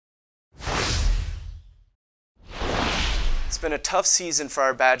It's been a tough season for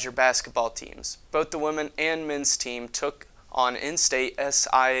our Badger basketball teams. Both the women and men's team took on in-state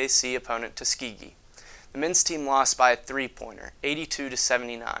SIAC opponent Tuskegee. The men's team lost by a three-pointer,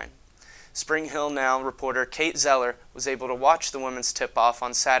 82-79. Spring Hill Now reporter Kate Zeller was able to watch the women's tip-off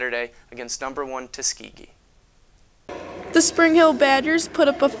on Saturday against #1 Tuskegee. The Spring Hill Badgers put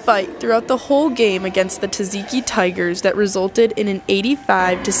up a fight throughout the whole game against the Tuskegee Tigers that resulted in an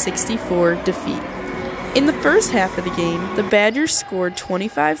 85-64 defeat. In the first half of the game, the Badgers scored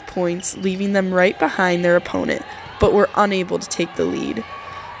 25 points, leaving them right behind their opponent, but were unable to take the lead.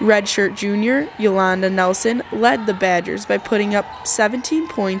 Redshirt junior Yolanda Nelson led the Badgers by putting up 17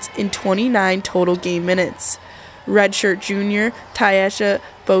 points in 29 total game minutes. Redshirt junior Tyesha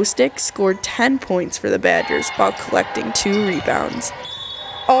Bostick scored 10 points for the Badgers while collecting 2 rebounds.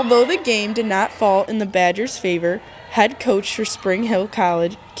 Although the game did not fall in the Badgers' favor, head coach for Spring Hill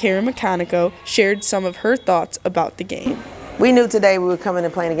College, Karen McConico, shared some of her thoughts about the game. We knew today we were coming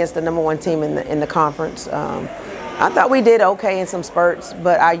and playing against the #1 team in the conference. I thought we did okay in some spurts,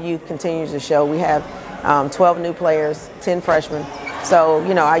 but our youth continues to show. We have 12 new players, 10 freshmen, so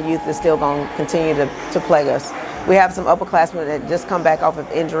our youth is still going to continue to plague us. We have some upperclassmen that just come back off of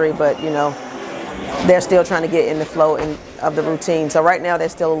injury, but they're still trying to get in the flow of the routine. So right now they're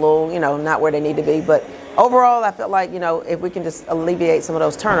still a little, not where they need to be. But overall, I felt like, if we can just alleviate some of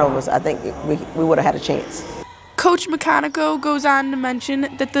those turnovers, I think we would have had a chance. Coach McConico goes on to mention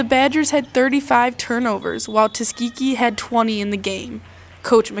that the Badgers had 35 turnovers, while Tuskegee had 20 in the game.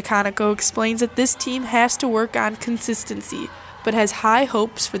 Coach McConico explains that this team has to work on consistency, but has high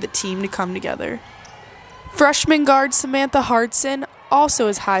hopes for the team to come together. Freshman guard Samantha Hardson also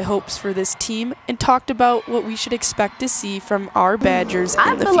has high hopes for this team and talked about what we should expect to see from our Badgers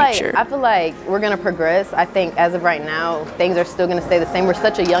in the future. I feel like we're going to progress. I think as of right now, things are still going to stay the same. We're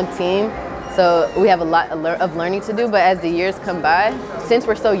such a young team, so we have a lot of learning to do. But as the years come by, since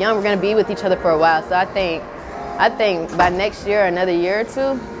we're so young, we're going to be with each other for a while. So I think by next year, another year or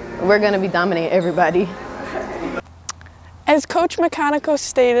two, we're going to be dominating everybody. As Coach McConico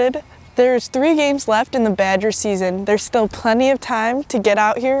stated, there's 3 games left in the Badger season. There's still plenty of time to get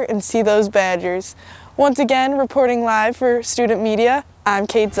out here and see those Badgers. Once again, reporting live for Student Media, I'm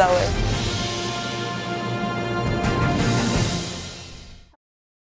Kate Zeller.